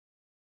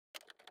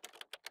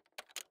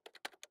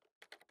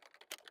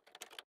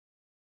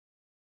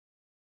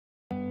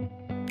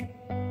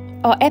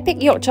Our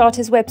Epic Yacht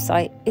Charters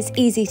website is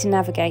easy to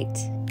navigate.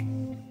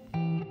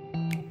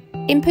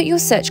 Input your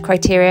search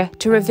criteria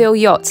to reveal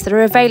yachts that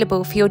are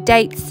available for your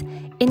dates,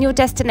 in your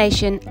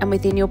destination and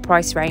within your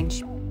price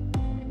range.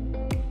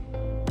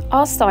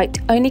 Our site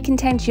only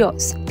contains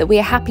yachts that we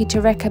are happy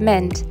to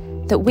recommend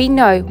that we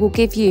know will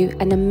give you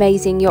an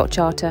amazing yacht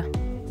charter.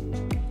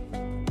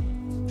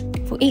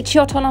 For each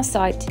yacht on our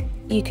site,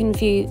 you can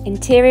view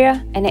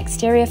interior and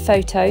exterior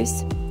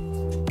photos,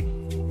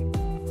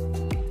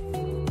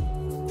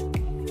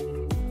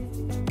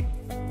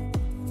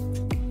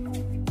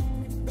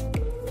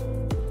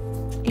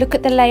 look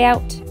at the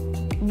layout,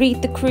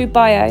 read the crew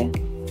bio,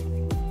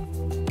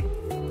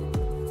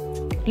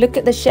 look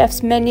at the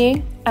chef's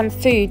menu and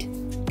food.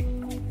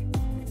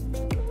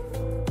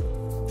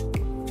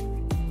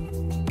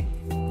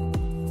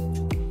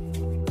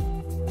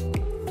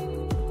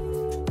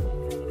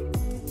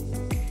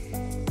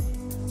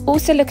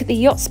 Also look at the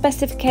yacht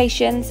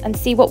specifications and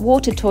see what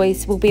water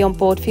toys will be on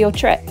board for your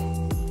trip.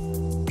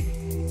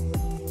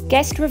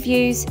 Guest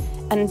reviews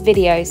and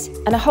videos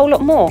and a whole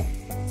lot more.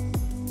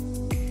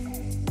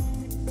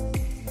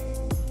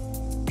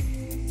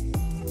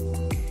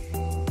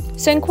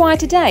 So inquire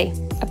today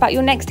about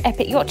your next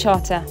epic yacht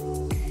charter.